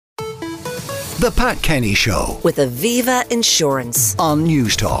The Pat Kenny Show with Aviva Insurance on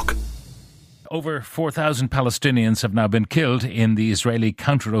News Talk. Over 4,000 Palestinians have now been killed in the Israeli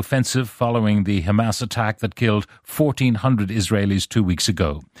counter-offensive following the Hamas attack that killed 1,400 Israelis 2 weeks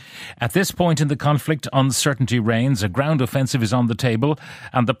ago. At this point in the conflict, uncertainty reigns. A ground offensive is on the table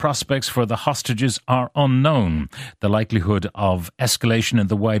and the prospects for the hostages are unknown. The likelihood of escalation in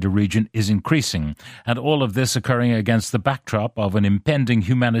the wider region is increasing, and all of this occurring against the backdrop of an impending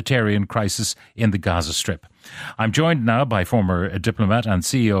humanitarian crisis in the Gaza Strip. I'm joined now by former diplomat and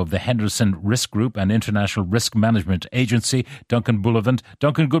CEO of the Henderson Group and International Risk Management Agency, Duncan Bullivant.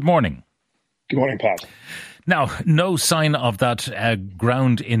 Duncan, good morning. Good morning, Pat. Now, no sign of that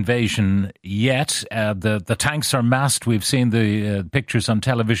ground invasion yet. The tanks are massed. We've seen the pictures on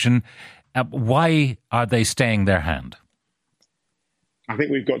television. Why are they staying their hand? I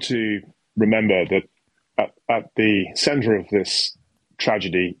think we've got to remember that at the centre of this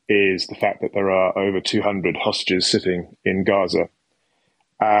tragedy is the fact that there are over 200 hostages sitting in Gaza,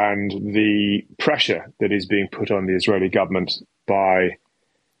 and the pressure that is being put on the Israeli government by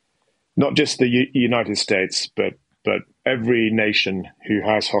not just the United States, but every nation who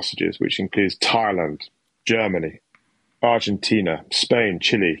has hostages, which includes Thailand, Germany, Argentina, Spain,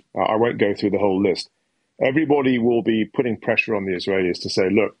 Chile. I won't go through the whole list. Everybody will be putting pressure on the Israelis to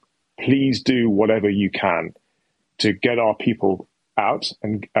say, look, please do whatever you can to get our people out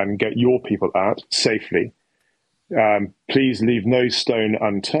and get your people out safely. Please leave no stone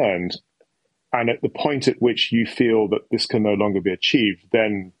unturned. And at the point at which you feel that this can no longer be achieved,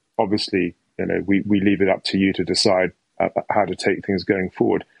 then obviously, we leave it up to you to decide how to take things going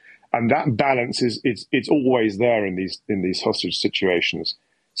forward. And that balance it's always there in these hostage situations.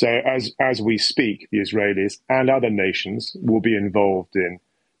 So as we speak, the Israelis and other nations will be involved in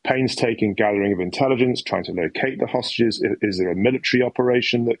painstaking gathering of intelligence, trying to locate the hostages. Is there a military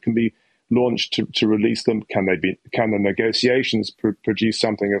operation that can be launched to release them? Can the negotiations produce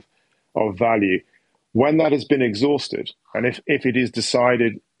something of value? When that has been exhausted, and if it is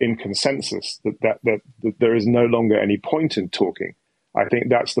decided in consensus that there is no longer any point in talking, I think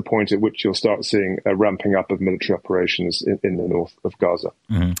that's the point at which you'll start seeing a ramping up of military operations in the north of Gaza.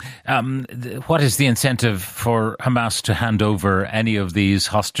 Mm-hmm. What is the incentive for Hamas to hand over any of these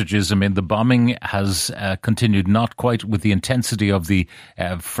hostages? I mean, the bombing has continued not quite with the intensity of the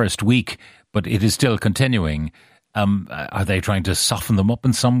first week, but it is still continuing. Are they trying to soften them up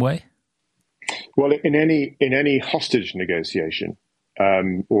in some way? Well, in any hostage negotiation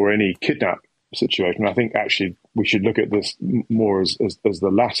or any kidnap situation, I think actually we should look at this more as the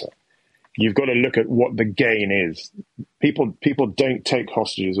latter. You've got to look at what the gain is. People don't take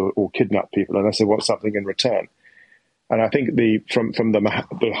hostages or kidnap people unless they want something in return. And I think from the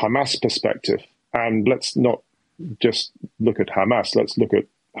Hamas perspective, and let's not just look at Hamas, let's look at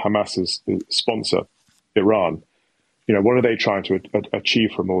Hamas's sponsor, Iran. What are they trying to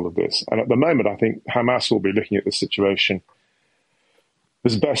achieve from all of this? And at the moment, I think Hamas will be looking at the situation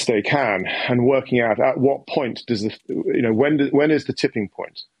as best they can and working out at what point does when is the tipping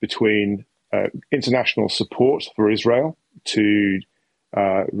point between international support for Israel to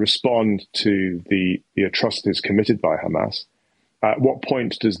respond to the atrocities committed by Hamas? At what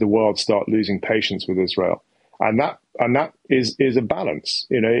point does the world start losing patience with Israel? And that is a balance.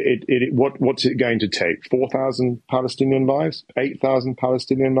 What's it going to take? 4,000 Palestinian lives? 8,000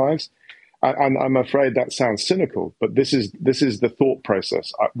 Palestinian lives? And I'm afraid that sounds cynical, but this is the thought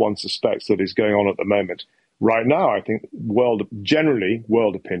process one suspects that is going on at the moment. Right now, I think world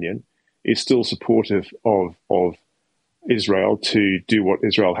opinion is still supportive of Israel to do what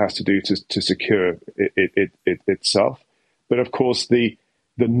Israel has to do to secure it itself. But of course, the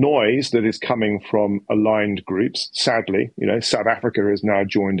noise that is coming from aligned groups, sadly, South Africa has now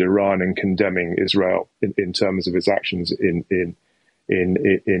joined Iran in condemning Israel in terms of its actions in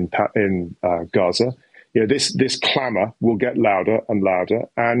Gaza. This clamour will get louder and louder,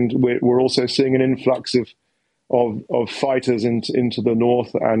 and we're also seeing an influx of fighters into the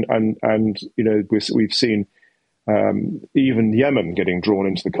north, and we've seen even Yemen getting drawn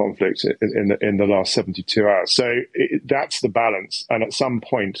into the conflict in the last 72 hours. So that's the balance, and at some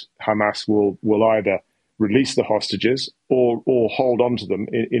point Hamas will either release the hostages or hold on to them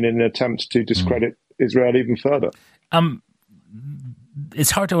in an attempt to discredit Israel even further.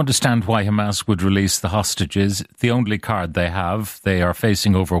 It's hard to understand why Hamas would release the hostages. The only card they have, they are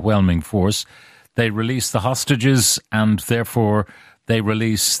facing overwhelming force. They release the hostages and therefore they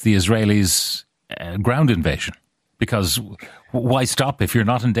release the Israelis' ground invasion. Because why stop if you're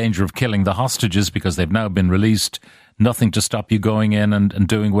not in danger of killing the hostages because they've now been released? Nothing to stop you going in and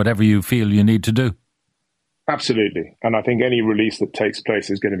doing whatever you feel you need to do. Absolutely. And I think any release that takes place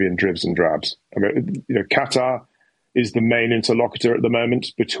is going to be in dribs and drabs. I mean, Qatar is the main interlocutor at the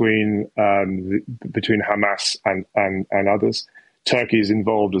moment between Hamas and others. Turkey is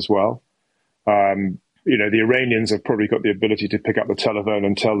involved as well. The Iranians have probably got the ability to pick up the telephone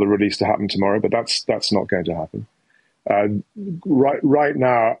and tell the release to happen tomorrow, but that's not going to happen. Right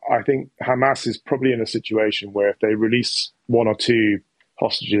now, I think Hamas is probably in a situation where if they release one or two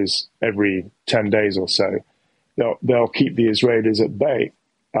hostages every 10 days or so, they'll keep the Israelis at bay.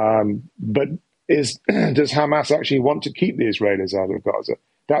 But does Hamas actually want to keep the Israelis out of Gaza?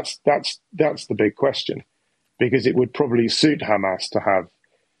 That's the big question, because it would probably suit Hamas to have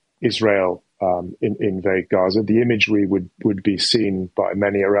Israel invade Gaza. The imagery would be seen by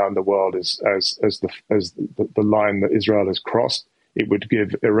many around the world as the line that Israel has crossed. It would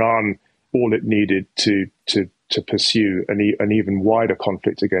give Iran all it needed to pursue an even wider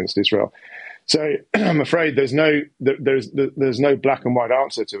conflict against Israel. So I'm afraid there's no black and white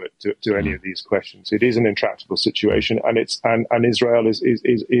answer to it to any of these questions. It is an intractable situation, and Israel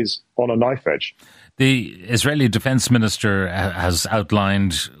is on a knife edge. The Israeli defense minister has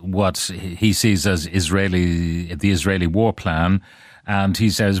outlined what he sees as the Israeli war plan. And he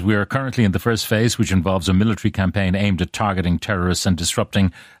says, we are currently in the first phase, which involves a military campaign aimed at targeting terrorists and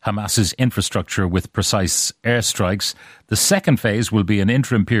disrupting Hamas's infrastructure with precise airstrikes. The second phase will be an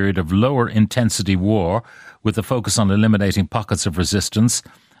interim period of lower intensity war with a focus on eliminating pockets of resistance.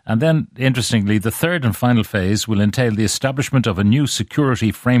 And then, interestingly, the third and final phase will entail the establishment of a new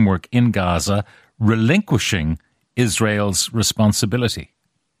security framework in Gaza, relinquishing Israel's responsibility.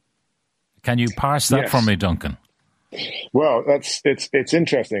 Can you parse that for me, Duncan? Well, it's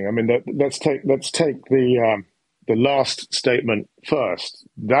interesting. I mean, let's take the last statement first.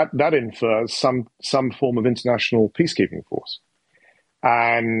 That infers some form of international peacekeeping force,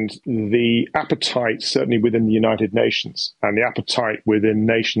 and the appetite certainly within the United Nations and the appetite within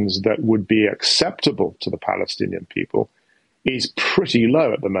nations that would be acceptable to the Palestinian people is pretty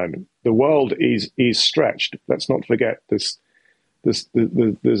low at the moment. The world is stretched. Let's not forget this.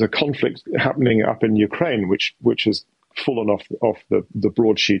 There's a conflict happening up in Ukraine, which has fallen off the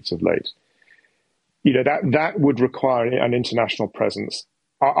broadsheets of late. That would require an international presence.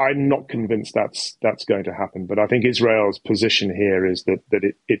 I'm not convinced that's going to happen, but I think Israel's position here is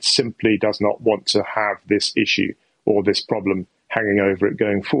that it simply does not want to have this issue or this problem hanging over it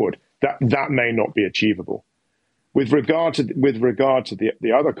going forward. That may not be achievable. With regard to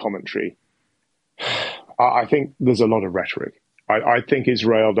the other commentary, I think there's a lot of rhetoric. I think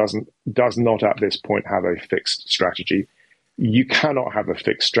Israel does not at this point have a fixed strategy. You cannot have a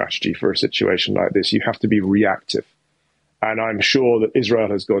fixed strategy for a situation like this. You have to be reactive. And I'm sure that Israel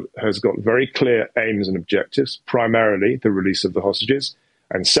has got very clear aims and objectives, primarily the release of the hostages,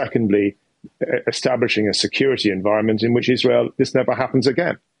 and secondly, establishing a security environment in which this never happens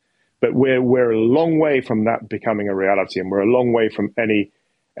again. But we're a long way from that becoming a reality, and we're a long way from any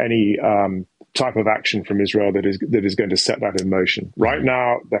type of action from Israel that is going to set that in motion. Right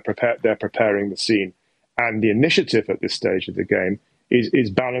now, they're preparing the scene, and the initiative at this stage of the game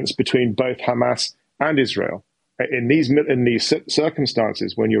is balanced between both Hamas and Israel. In these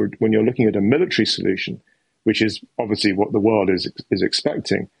circumstances, when you're looking at a military solution, which is obviously what the world is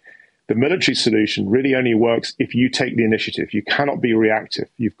expecting, the military solution really only works if you take the initiative. You cannot be reactive.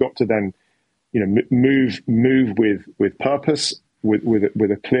 You've got to then, move with purpose. With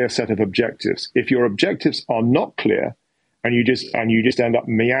a clear set of objectives. If your objectives are not clear, and you just end up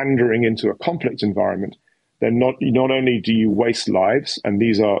meandering into a conflict environment, then not only do you waste lives, and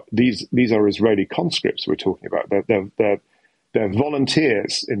these are Israeli conscripts we're talking about. They're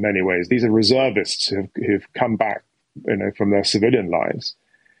volunteers in many ways. These are reservists who've come back, from their civilian lives.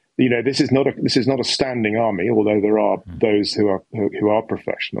 This is not a standing army, although there are those who are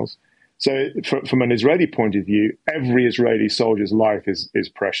professionals. So from an Israeli point of view, every Israeli soldier's life is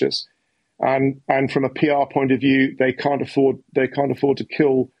precious. And from a PR point of view, they can't afford to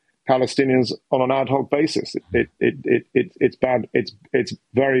kill Palestinians on an ad hoc basis. It's bad. It's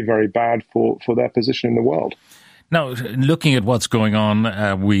very, very bad for their position in the world. Now, looking at what's going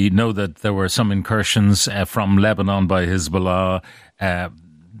on, we know that there were some incursions from Lebanon by Hezbollah.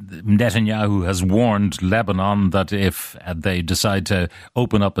 Netanyahu has warned Lebanon that if they decide to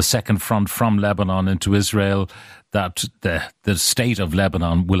open up a second front from Lebanon into Israel, that the state of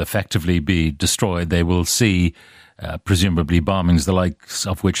Lebanon will effectively be destroyed. They will see, presumably, bombings the likes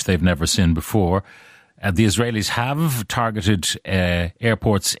of which they've never seen before. The Israelis have targeted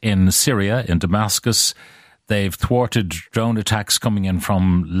airports in Syria, in Damascus. They've thwarted drone attacks coming in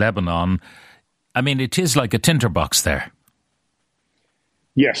from Lebanon. I mean, it is like a tinderbox there.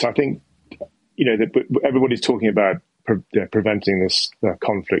 Yes, I think, everybody's talking about preventing this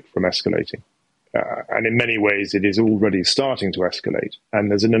conflict from escalating. And in many ways, it is already starting to escalate. And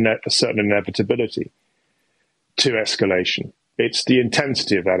there's a certain inevitability to escalation. It's the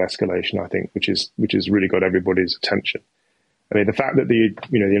intensity of that escalation, I think, which has really got everybody's attention. I mean, the fact that the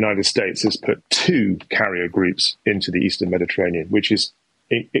United States has put 2 carrier groups into the Eastern Mediterranean, which is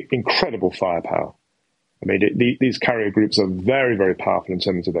incredible firepower. I mean, these carrier groups are very, very powerful in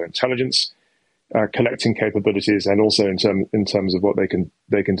terms of their intelligence collecting capabilities, and also in terms of what they can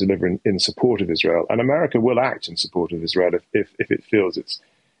deliver in support of Israel. And America will act in support of Israel if it feels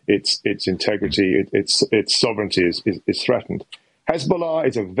its integrity, its sovereignty is threatened. Hezbollah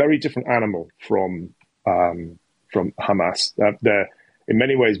is a very different animal from Hamas. They're in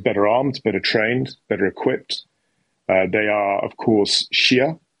many ways better armed, better trained, better equipped. They are, of course,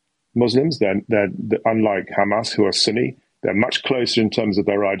 Shia Muslims. They're unlike Hamas, who are Sunni. They're much closer in terms of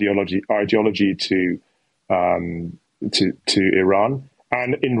their ideology to Iran.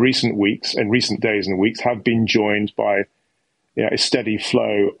 And in recent days and weeks, have been joined by a steady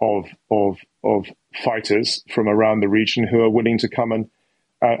flow of fighters from around the region who are willing to come and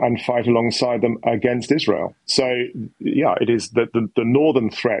fight alongside them against Israel. So, it is that the northern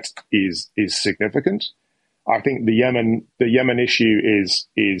threat is significant. I think the Yemen issue is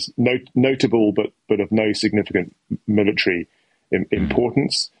notable, but of no significant military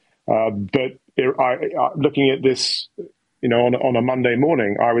importance. But looking at this, on a Monday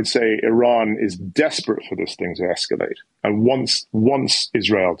morning, I would say Iran is desperate for this thing to escalate and wants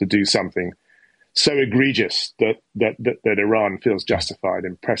Israel to do something so egregious that Iran feels justified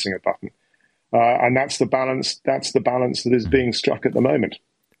in pressing a button. And that's the balance that is being struck at the moment.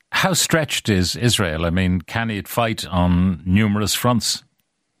 How stretched is Israel? I mean, can it fight on numerous fronts?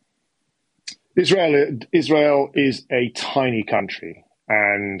 Israel is a tiny country,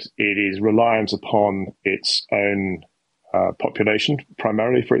 and it is reliant upon its own population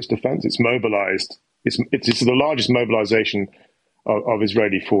primarily for its defense. It's mobilized. It's the largest mobilization of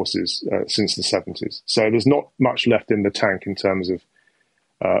Israeli forces since the 70s. So there's not much left in the tank in terms of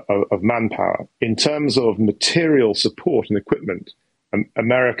manpower. In terms of material support and equipment,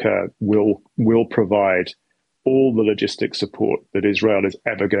 America will provide all the logistic support that Israel is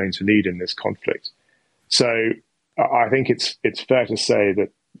ever going to need in this conflict. So I think it's fair to say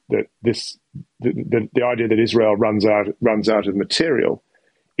that the idea that Israel runs out of material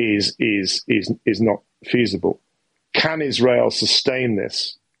is not feasible. Can Israel sustain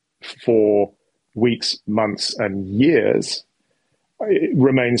this for weeks, months, and years? It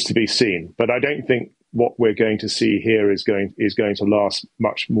remains to be seen. But I don't think what we're going to see here is going to last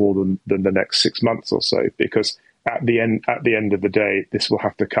much more than the next 6 months or so, because at the end of the day, this will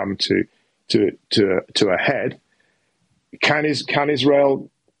have to come to a head. Can Israel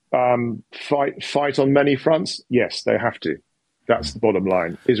fight on many fronts? Yes, they have to. That's the bottom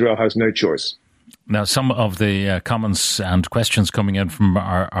line. Israel has no choice. Now, some of the comments and questions coming in from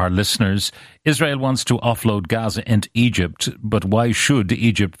our listeners. Israel wants to offload Gaza into Egypt, but why should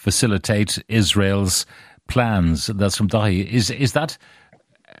Egypt facilitate Israel's plans? That's from Dahi. Is that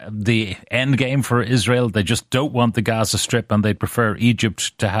the end game for Israel? They just don't want the Gaza Strip and they prefer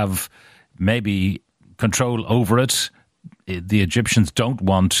Egypt to have maybe control over it. The Egyptians don't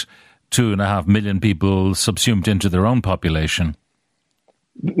want 2.5 million people subsumed into their own population.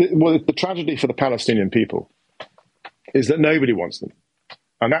 Well, the tragedy for the Palestinian people is that nobody wants them,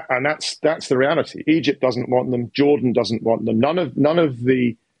 and that's the reality. Egypt doesn't want them. Jordan doesn't want them. None of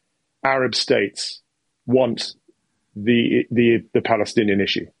the Arab states want the Palestinian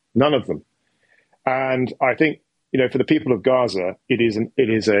issue. None of them. And I think for the people of Gaza, it is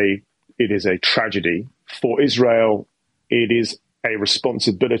a tragedy. For Israel, it is a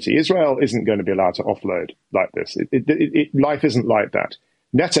responsibility. Israel isn't going to be allowed to offload like this. Life isn't like that.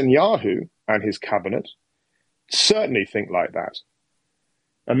 Netanyahu and his cabinet certainly think like that.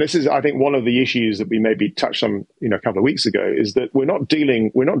 And this is, I think, one of the issues that we maybe touched on, a couple of weeks ago, is that we're not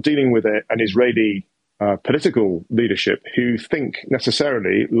dealing with an Israeli political leadership who think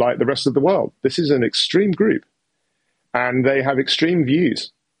necessarily like the rest of the world. This is an extreme group, and they have extreme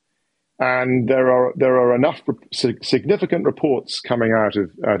views. And there are enough significant reports coming out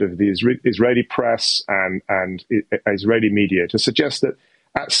of the Israeli press and Israeli media to suggest that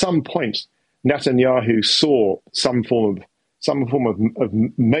at some point Netanyahu saw some form of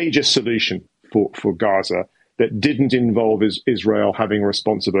major solution for Gaza that didn't involve Israel having a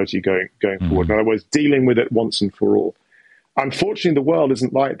responsibility going forward. In other words, dealing with it once and for all. Unfortunately, the world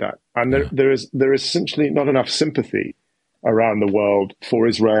isn't like that, and there is essentially not enough sympathy around the world for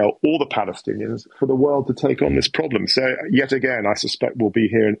Israel or the Palestinians, for the world to take on this problem. So yet again, I suspect we'll be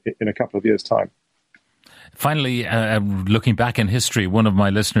here in a couple of years' time. Finally, looking back in history, one of my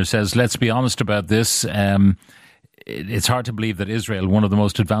listeners says, let's be honest about this. It's hard to believe that Israel, one of the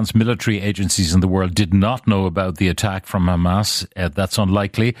most advanced military agencies in the world, did not know about the attack from Hamas. That's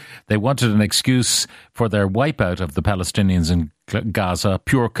unlikely. They wanted an excuse for their wipeout of the Palestinians in Gaza,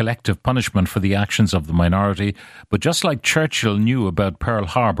 pure collective punishment for the actions of the minority. But just like Churchill knew about Pearl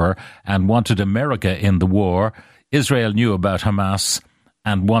Harbor and wanted America in the war, Israel knew about Hamas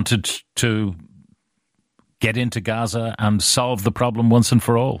and wanted to get into Gaza and solve the problem once and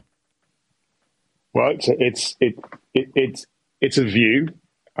for all. Well, it's a view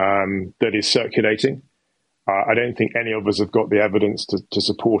that is circulating. I don't think any of us have got the evidence to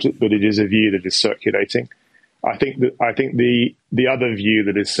support it, but it is a view that is circulating. I think the other view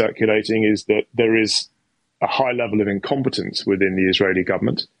that is circulating is that there is a high level of incompetence within the Israeli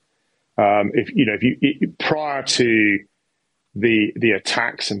government. If prior to the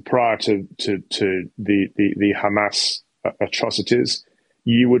attacks and prior to the Hamas atrocities,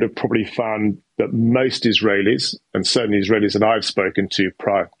 you would have probably found that most Israelis, and certainly Israelis that I've spoken to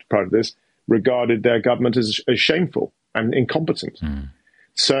prior to this, regarded their government as shameful and incompetent.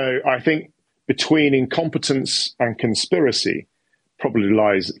 So I think between incompetence and conspiracy probably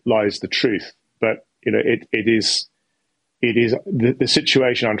lies the truth. But it is the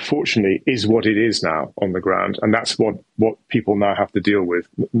situation, unfortunately, is what it is now on the ground, and that's what people now have to deal with,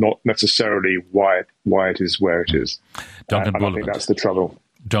 not necessarily why it is where it is. Duncan Bullivant. I think that's the trouble.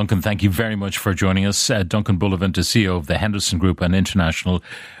 Duncan, thank you very much for joining us. Duncan Bullivant is CEO of the Henderson Group and International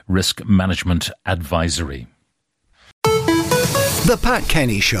Risk Management Advisory. The Pat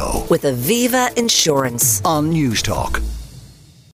Kenny Show With Aviva Insurance. on News Talk.